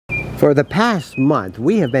For the past month,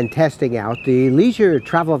 we have been testing out the Leisure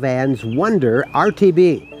Travel Van's Wonder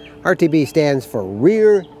RTB. RTB stands for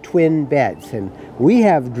rear twin beds, and we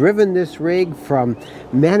have driven this rig from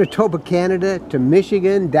Manitoba, Canada to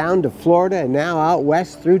Michigan, down to Florida, and now out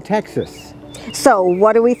west through Texas. So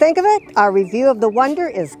what do we think of it? Our review of the Wonder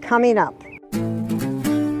is coming up.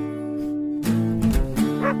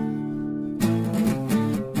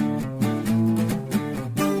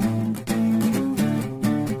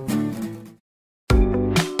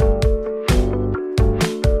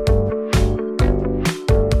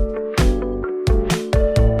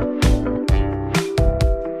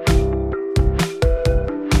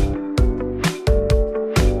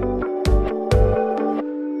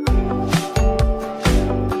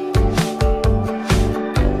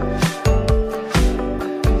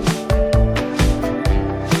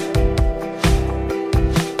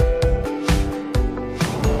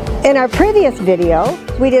 In our previous video,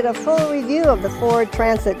 we did a full review of the Ford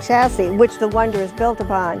Transit chassis, which the Wonder is built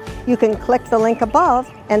upon. You can click the link above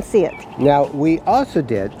and see it. Now, we also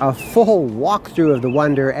did a full walkthrough of the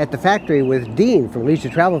Wonder at the factory with Dean from Leisure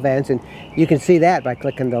Travel Vans, and you can see that by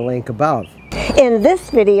clicking the link above. In this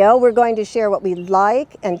video, we're going to share what we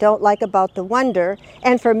like and don't like about the Wonder,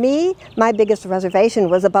 and for me, my biggest reservation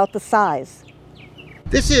was about the size.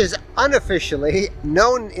 This is unofficially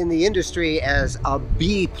known in the industry as a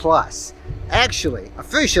B+. Actually,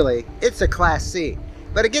 officially, it's a Class C.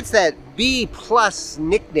 But it gets that B+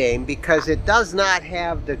 nickname because it does not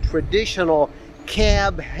have the traditional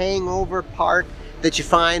cab hangover part that you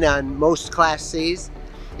find on most Class Cs.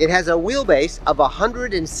 It has a wheelbase of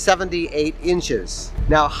 178 inches.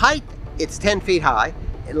 Now height, it's 10 feet high.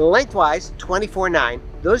 Lengthwise, 24.9.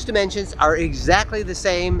 Those dimensions are exactly the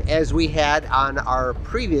same as we had on our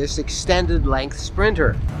previous extended length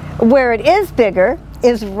Sprinter. Where it is bigger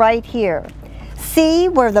is right here. See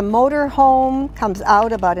where the motor home comes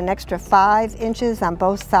out about an extra 5 inches on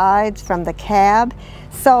both sides from the cab.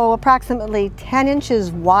 So approximately 10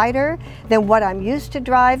 inches wider than what I'm used to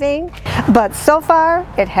driving. But so far,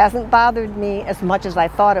 it hasn't bothered me as much as I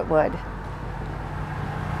thought it would.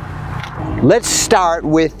 Let's start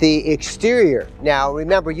with the exterior. Now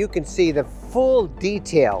remember, you can see the full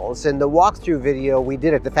details in the walkthrough video we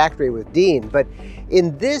did at the factory with Dean, but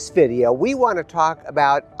in this video we want to talk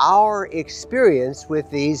about our experience with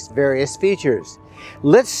these various features.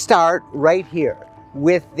 Let's start right here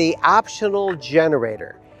with the optional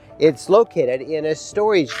generator. It's located in a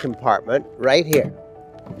storage compartment right here.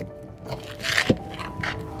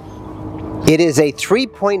 It is a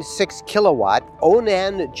 3.6 kilowatt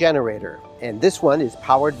Onan generator, and this one is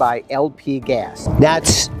powered by LP gas. Now,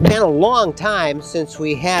 it's been a long time since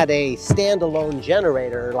we had a standalone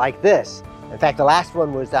generator like this. In fact, the last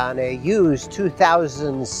one was on a used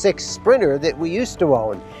 2006 Sprinter that we used to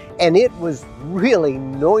own, and it was really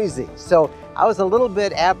noisy. So I was a little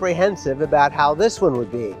bit apprehensive about how this one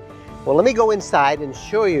would be. Well, let me go inside and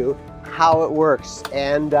show you how it works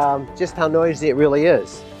and just how noisy it really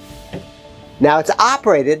is. Now, it's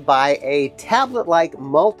operated by a tablet-like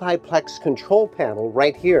multiplex control panel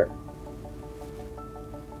right here.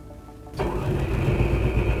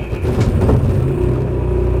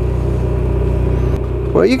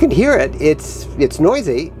 Well, you can hear it. It's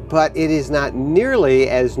noisy, but it is not nearly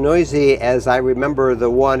as noisy as I remember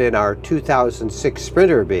the one in our 2006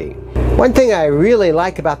 Sprinter being. One thing I really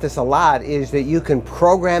like about this a lot is that you can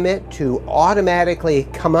program it to automatically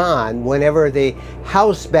come on whenever the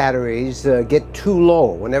house batteries get too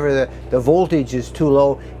low. Whenever the voltage is too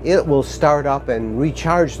low, it will start up and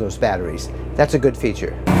recharge those batteries. That's a good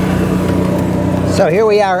feature. So here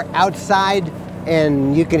we are outside,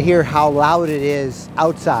 and you can hear how loud it is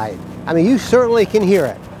outside. I mean, you certainly can hear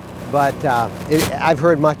it, but I've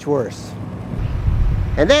heard much worse.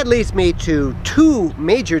 And that leads me to two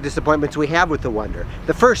major disappointments we have with the Wonder.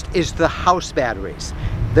 The first is the house batteries.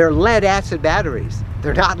 They're lead acid batteries.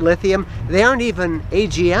 They're not lithium. They aren't even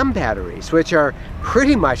AGM batteries, which are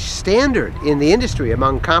pretty much standard in the industry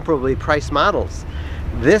among comparably priced models.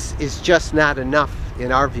 This is just not enough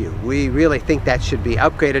in our view. We really think that should be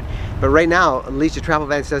upgraded, but right now Leisure Travel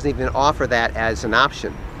Vans doesn't even offer that as an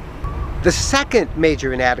option. The second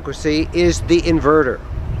major inadequacy is the inverter.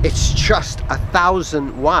 It's just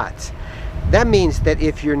 1,000 watts. That means that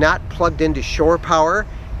if you're not plugged into shore power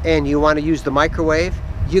and you want to use the microwave,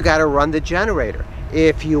 you got to run the generator.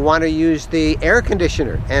 If you want to use the air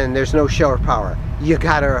conditioner and there's no shore power, you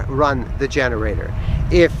got to run the generator.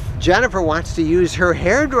 If Jennifer wants to use her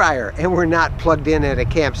hair dryer and we're not plugged in at a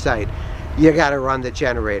campsite, you got to run the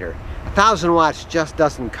generator. 1,000 watts just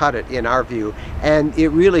doesn't cut it in our view, and it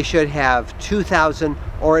really should have 2,000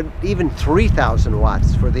 or even 3,000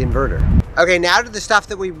 watts for the inverter. Okay, now to the stuff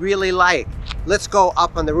that we really like. Let's go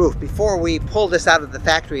up on the roof. Before we pull this out of the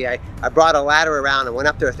factory, I brought a ladder around and went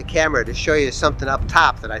up there with the camera to show you something up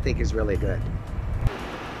top that I think is really good.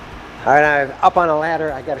 All right, I'm up on a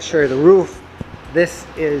ladder. I got to show you the roof. This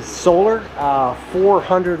is solar,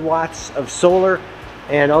 400 watts of solar,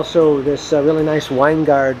 and also this really nice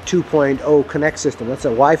WineGuard 2.0 Connect system. That's a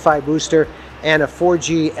Wi-Fi booster and a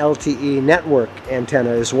 4G LTE network antenna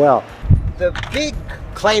as well. The big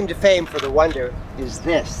claim to fame for the Wonder is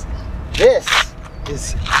this. This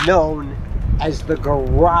is known as the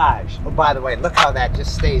garage. Oh, by the way, look how that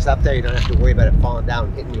just stays up there. You don't have to worry about it falling down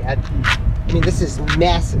and hitting your head. I mean, this is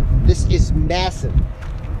massive. This is massive.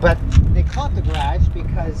 But they call it the garage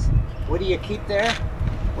because what do you keep there?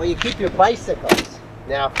 Well, you keep your bicycles.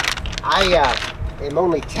 Now, I am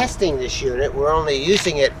only testing this unit. We're only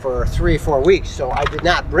using it for 3 or 4 weeks, so I did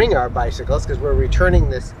not bring our bicycles because we're returning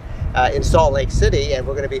this in Salt Lake City, and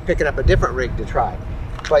we're going to be picking up a different rig to try.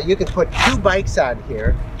 But you can put 2 bikes on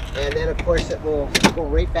here, and then of course it will go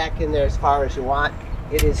right back in there as far as you want.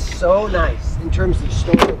 It is so nice in terms of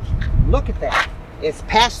storage. Look at that. It's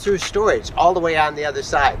pass-through storage all the way on the other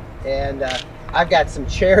side. And I've got some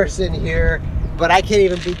chairs in here, but I can't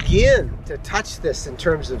even begin to touch this in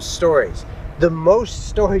terms of storage. The most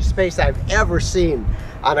storage space I've ever seen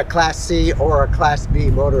on a Class C or a Class B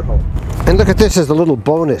motorhome. And look at this as a little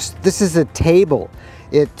bonus. This is a table.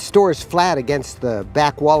 It stores flat against the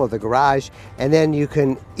back wall of the garage, and then you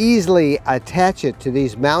can easily attach it to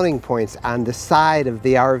these mounting points on the side of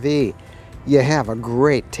the RV. You have a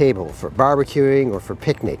great table for barbecuing or for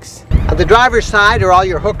picnics. On the driver's side are all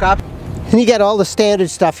your hookups. And you got all the standard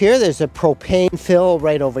stuff here. There's a propane fill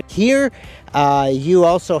right over here. You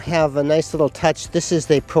also have a nice little touch. This is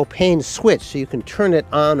the propane switch, so you can turn it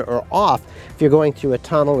on or off if you're going through a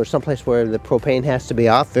tunnel or someplace where the propane has to be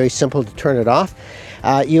off. Very simple to turn it off.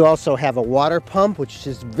 You also have a water pump, which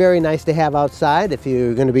is very nice to have outside if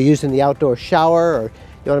you're going to be using the outdoor shower, or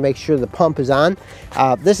you want to make sure the pump is on.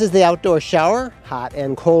 This is the outdoor shower, hot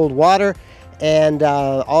and cold water, and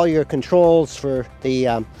all your controls for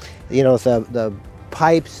the the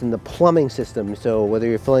pipes and the plumbing system. So whether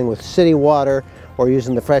you're filling with city water or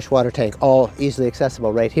using the freshwater tank, all easily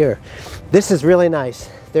accessible right here. This is really nice.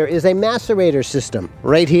 There is a macerator system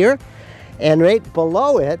right here, and right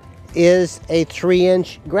below it is a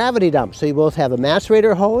 3-inch gravity dump. So you both have a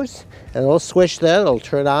macerator hose and a little switch there. It'll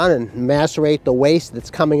turn on and macerate the waste that's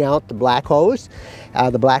coming out the black hose,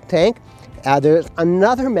 the black tank. There's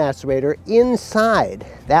another macerator inside.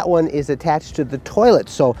 That one is attached to the toilet.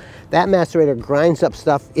 So that macerator grinds up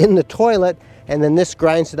stuff in the toilet, and then this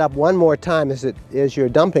grinds it up one more time as you're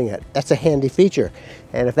dumping it. That's a handy feature.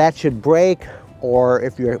 And if that should break, or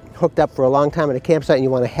if you're hooked up for a long time at a campsite and you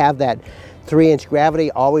want to have that 3-inch gravity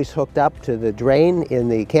always hooked up to the drain in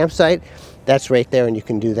the campsite, that's right there, and you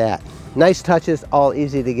can do that. Nice touches, all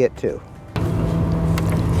easy to get to.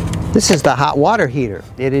 This is the hot water heater.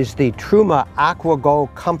 It is the Truma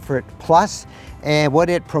AquaGo Comfort Plus, and what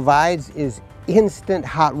it provides is instant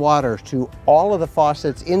hot water to all of the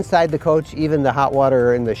faucets inside the coach, even the hot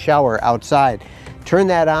water in the shower outside. Turn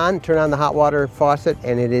that on, turn on the hot water faucet,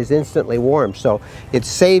 and it is instantly warm. So it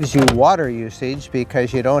saves you water usage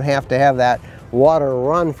because you don't have to have that water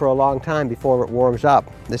run for a long time before it warms up.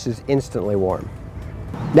 This is instantly warm.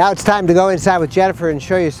 Now it's time to go inside with Jennifer and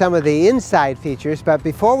show you some of the inside features, but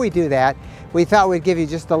before we do that, we thought we'd give you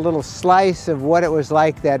just a little slice of what it was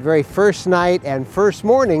like that very first night and first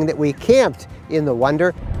morning that we camped in the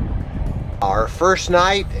Wonder. Our first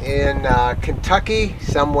night in Kentucky,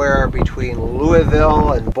 somewhere between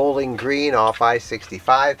Louisville and Bowling Green off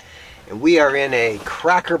I-65, and we are in a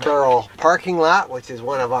Cracker Barrel parking lot, which is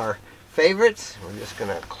one of our favorites. We're just going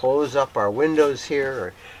to close up our windows here,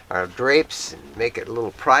 or our drapes, and make it a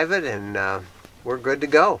little private, and we're good to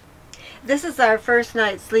go. This is our first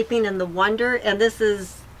night sleeping in the Wonder, and this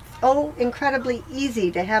is incredibly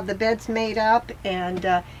easy to have the beds made up, and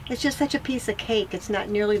it's just such a piece of cake. It's not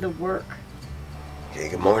nearly the work. Okay,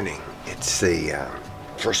 good morning. It's the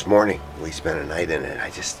first morning we spent a night in it. I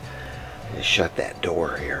just shut that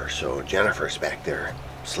door here, so Jennifer's back there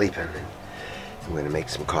sleeping, and I'm going to make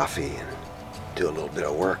some coffee and do a little bit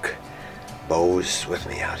of work. Bo's with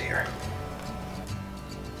me out here.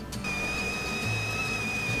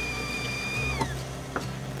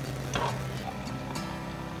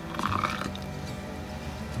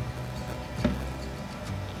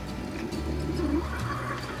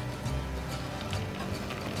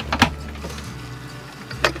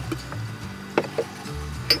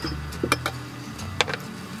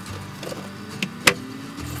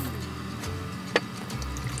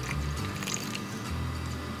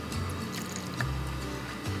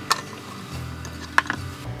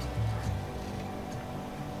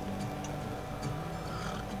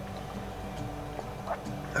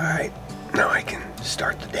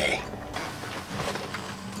 start the day.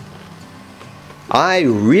 I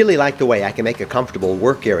really like the way I can make a comfortable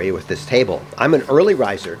work area with this table. I'm an early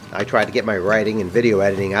riser. I try to get my writing and video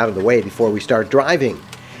editing out of the way before we start driving.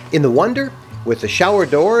 In the Wonder, with the shower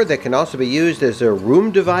door that can also be used as a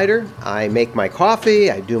room divider, I make my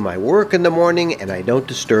coffee, I do my work in the morning, and I don't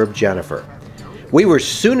disturb Jennifer. We were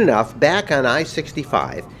soon enough back on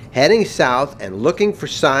I-65, heading south and looking for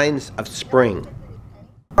signs of spring.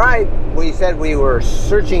 All right, we said we were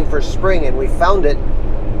searching for spring and we found it.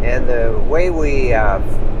 And the way we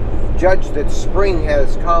judge that spring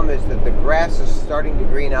has come is that the grass is starting to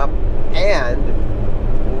green up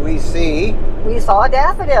and we saw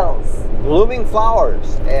daffodils. Blooming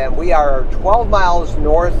flowers. And we are 12 miles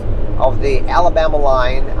north of the Alabama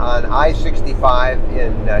line on I-65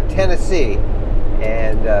 in Tennessee.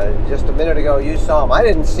 And just a minute ago you saw them. I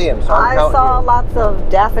didn't see them, so I'm counting. I saw lots of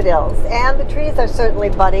daffodils, and the trees are certainly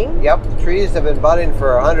budding. Yep, the trees have been budding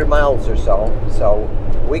for 100 miles or so. So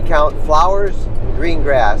we count flowers and green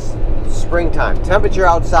grass, springtime. Temperature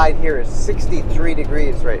outside here is 63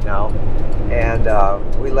 degrees right now, and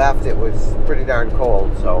we left, it was pretty darn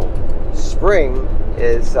cold. So spring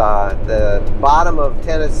is the bottom of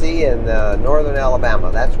Tennessee and northern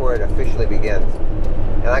Alabama. That's where it officially begins,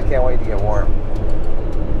 and I can't wait to get warm.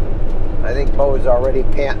 I think Bo's already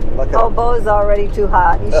panting. Look at him. Bo's already too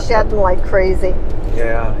hot. He's shedding like crazy.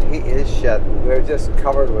 Yeah, he is shedding. We're just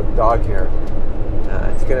covered with dog hair.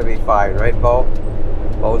 It's going to be fine, right, Bo?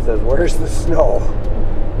 Bo says, where's the snow?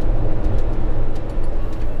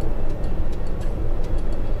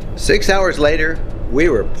 6 hours later, we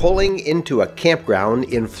were pulling into a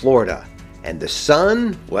campground in Florida, and the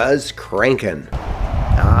sun was cranking.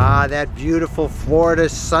 Ah, that beautiful Florida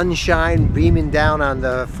sunshine beaming down on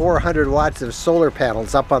the 400 watts of solar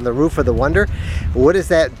panels up on the roof of the Wonder. What does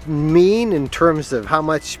that mean in terms of how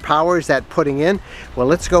much power is that putting in? Well,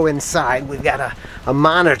 let's go inside. We've got a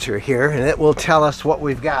monitor here, and it will tell us what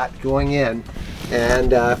we've got going in.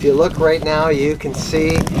 And if you look right now, you can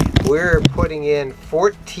see we're putting in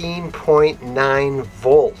 14.9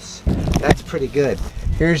 volts. That's pretty good.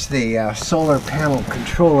 Here's the solar panel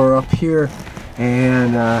controller up here.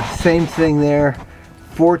 And same thing there,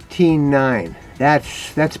 14.9.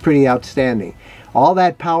 That's pretty outstanding. All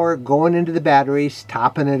that power going into the batteries,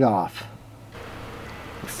 topping it off.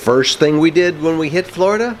 First thing we did when we hit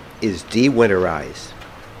Florida is de-winterize.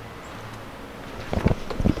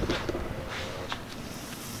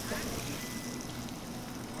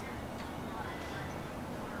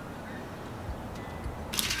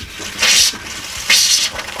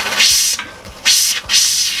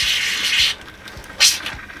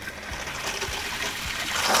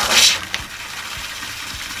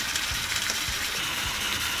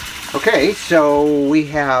 Okay, so we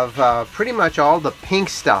have pretty much all the pink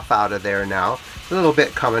stuff out of there now. A little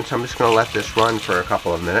bit coming, so I'm just going to let this run for a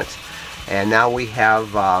couple of minutes. And now we have,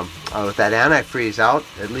 with that antifreeze out,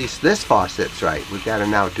 at least this faucet's right. We've got to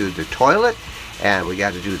now do the toilet, and we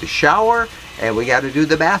got to do the shower, and we got to do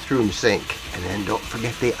the bathroom sink. And then don't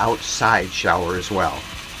forget the outside shower as well.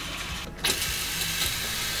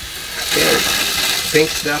 Okay, pink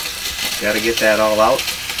stuff, got to get that all out.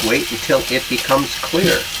 Wait until it becomes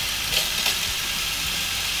clear.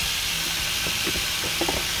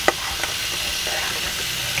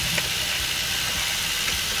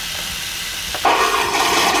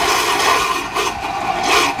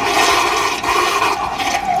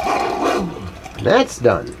 That's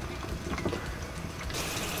done.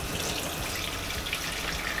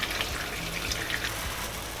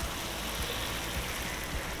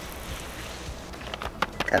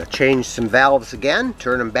 Got to change some valves again,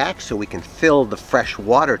 turn them back so we can fill the fresh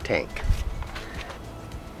water tank.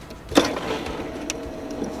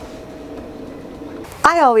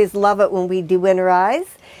 I always love it when we de-winterize.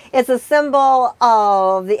 It's a symbol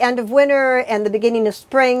of the end of winter and the beginning of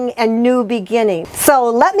spring and new beginning. So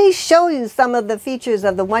let me show you some of the features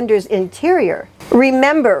of the Wonder's interior.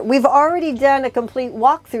 Remember, we've already done a complete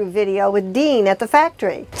walkthrough video with Dean at the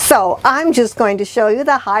factory. So I'm just going to show you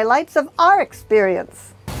the highlights of our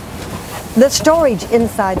experience. The storage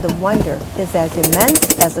inside the Wonder is as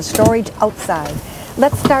immense as the storage outside.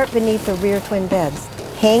 Let's start beneath the rear twin beds.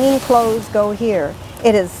 Hanging clothes go here.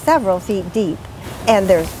 It is several feet deep. And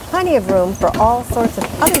there's plenty of room for all sorts of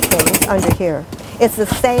other things under here. It's the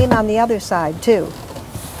same on the other side too.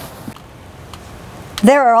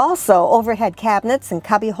 There are also overhead cabinets and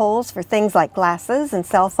cubby holes for things like glasses and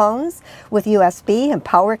cell phones with USB and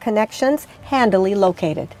power connections handily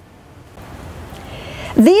located.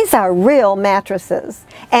 These are real mattresses,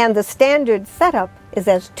 and the standard setup is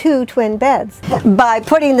as 2 twin beds. By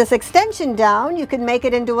putting this extension down, you can make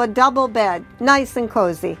it into a double bed, nice and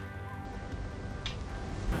cozy.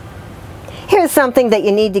 Here's something that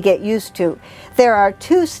you need to get used to. There are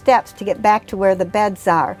 2 steps to get back to where the beds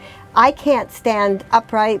are. I can't stand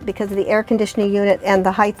upright because of the air conditioning unit and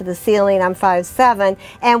the height of the ceiling. I'm 5'7",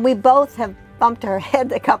 and we both have bumped our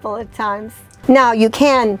head a couple of times. Now, you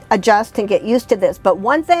can adjust and get used to this, but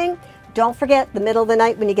one thing, don't forget, the middle of the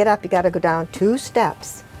night when you get up, you got to go down 2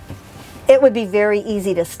 steps. It would be very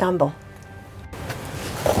easy to stumble.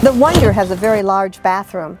 The Wonder has a very large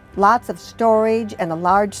bathroom, lots of storage, and a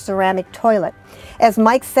large ceramic toilet. As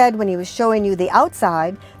Mike said when he was showing you the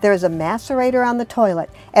outside, there is a macerator on the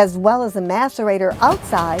toilet, as well as a macerator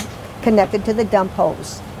outside connected to the dump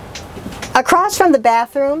hose. Across from the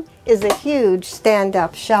bathroom is a huge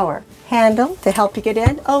stand-up shower handle to help you get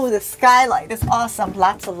in. Oh, the skylight is awesome.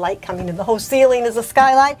 Lots of light coming in. The whole ceiling is a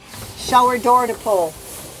skylight. Shower door to pull.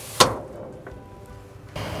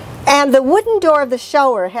 And the wooden door of the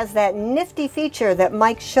shower has that nifty feature that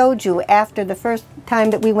Mike showed you after the first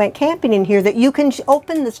time that we went camping in here, that you can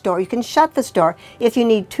open this door, you can shut this door if you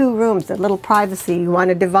need 2 rooms, a little privacy, you want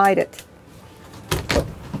to divide it.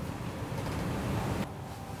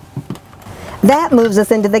 That moves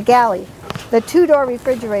us into the galley. The 2-door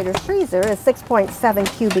refrigerator freezer is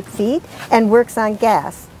 6.7 cubic feet and works on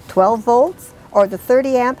gas, 12 volts, or the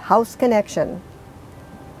 30-amp house connection.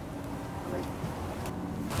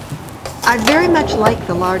 I very much like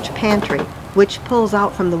the large pantry, which pulls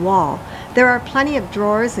out from the wall. There are plenty of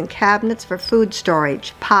drawers and cabinets for food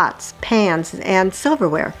storage, pots, pans, and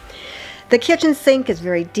silverware. The kitchen sink is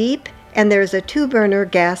very deep, and there is a 2-burner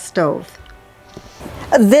gas stove.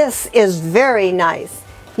 This is very nice.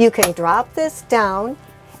 You can drop this down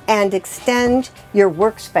and extend your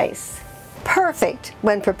workspace. Perfect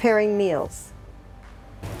when preparing meals.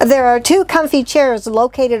 There are 2 comfy chairs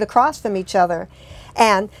located across from each other,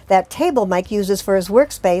 and that table Mike uses for his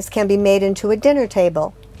workspace can be made into a dinner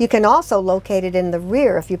table. You can also locate it in the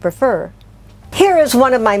rear if you prefer. Here is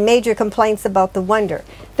one of my major complaints about the Wonder.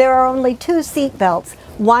 There are only 2 seat belts,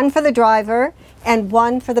 one for the driver and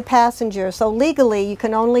one for the passenger, so legally you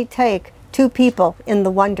can only take 2 people in the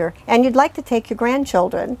Wonder, and you'd like to take your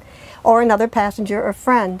grandchildren or another passenger or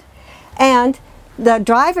friend. And the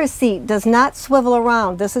driver's seat does not swivel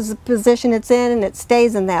around. This is the position it's in, and it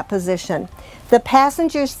stays in that position. The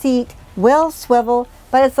passenger seat will swivel,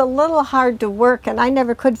 but it's a little hard to work, and I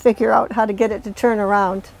never could figure out how to get it to turn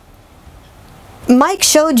around. Mike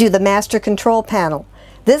showed you the master control panel.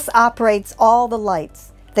 This operates all the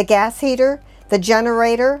lights, the gas heater, the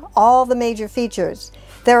generator, all the major features.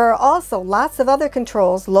 There are also lots of other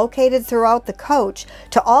controls located throughout the coach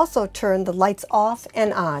to also turn the lights off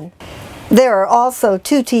and on. There are also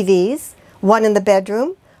 2 TVs, one in the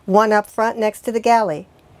bedroom, one up front next to the galley.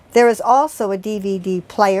 There is also a DVD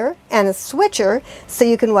player and a switcher so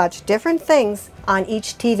you can watch different things on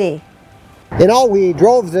each TV. In all, we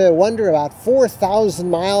drove the Wonder about 4,000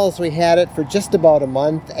 miles. We had it for just about a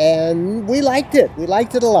month, and we liked it. We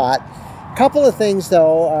liked it a lot. Couple of things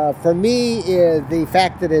though, for me, is the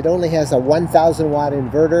fact that it only has a 1,000 watt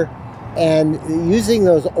inverter, and using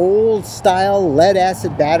those old style lead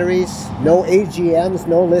acid batteries, no AGMs,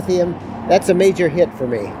 no lithium, that's a major hit for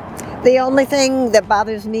me. The only thing that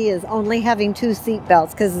bothers me is only having 2 seat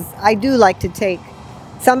belts, because I do like to take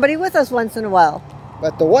somebody with us once in a while.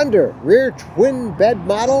 But the Wonder rear twin bed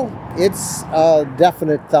model, it's a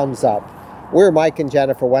definite thumbs up. We're Mike and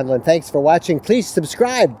Jennifer Wendland. Thanks for watching. Please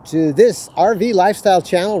subscribe to this RV Lifestyle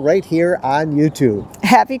channel right here on YouTube.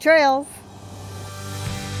 Happy trails!